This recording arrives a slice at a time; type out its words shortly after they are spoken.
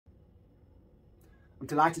I'm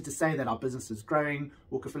delighted to say that our business is growing.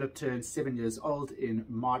 Walker Phillip turned 7 years old in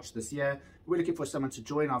March this year. We're looking for someone to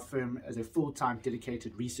join our firm as a full-time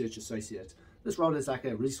dedicated research associate. This role is like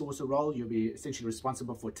a resourcer role. You'll be essentially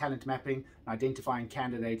responsible for talent mapping and identifying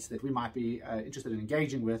candidates that we might be interested in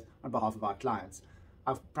engaging with on behalf of our clients.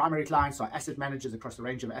 Our primary clients are asset managers across a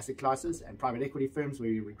range of asset classes and private equity firms where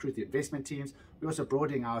we recruit the investment teams. We're also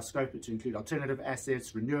broadening our scope to include alternative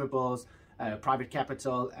assets, renewables, private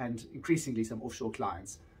capital, and increasingly some offshore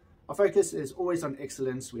clients. Our focus is always on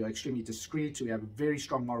excellence. We are extremely discreet. We have a very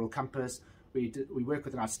strong moral compass. We work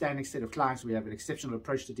with an outstanding set of clients. We have an exceptional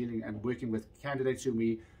approach to dealing and working with candidates who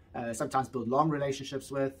we sometimes build long relationships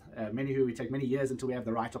with, many who we take many years until we have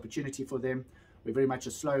the right opportunity for them. We're very much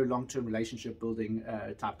a slow, long-term relationship building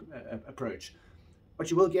type approach. What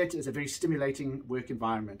you will get is a very stimulating work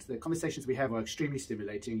environment. The conversations we have are extremely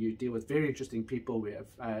stimulating. You deal with very interesting people. We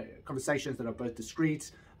have conversations that are both discreet,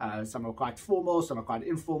 some are quite formal, some are quite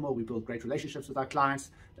informal. We build great relationships with our clients.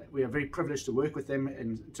 We are very privileged to work with them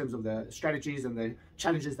in terms of the strategies and the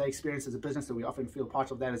challenges they experience as a business, and we often feel part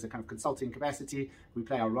of that as a kind of consulting capacity. We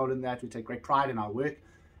play our role in that. We take great pride in our work.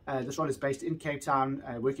 This role is based in Cape Town,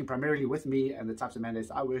 working primarily with me and the types of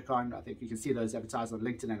mandates I work on. I think you can see those advertised on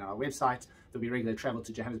LinkedIn and on our website. There'll be regular travel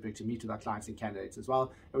to Johannesburg to meet with our clients and candidates as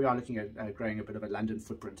well. And we are looking at growing a bit of a London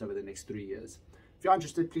footprint over the next 3 years. If you're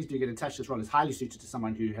interested, please do get in touch. This role is highly suited to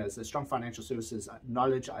someone who has a strong financial services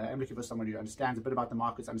knowledge. I am looking for someone who understands a bit about the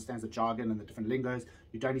markets, understands the jargon and the different lingos.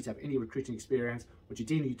 You don't need to have any recruiting experience. What you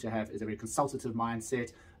do need to have is a very consultative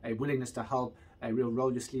mindset, a willingness to help, a real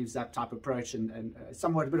roll your sleeves up type approach, and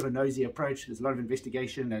somewhat a bit of a nosy approach. There's a lot of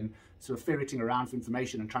investigation and sort of ferreting around for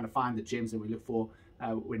information and trying to find the gems that we look for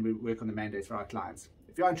when we work on the mandates for our clients.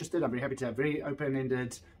 If you're interested, I'm very happy to have very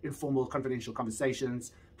open-ended, informal, confidential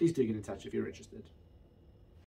conversations. Please do get in touch if you're interested.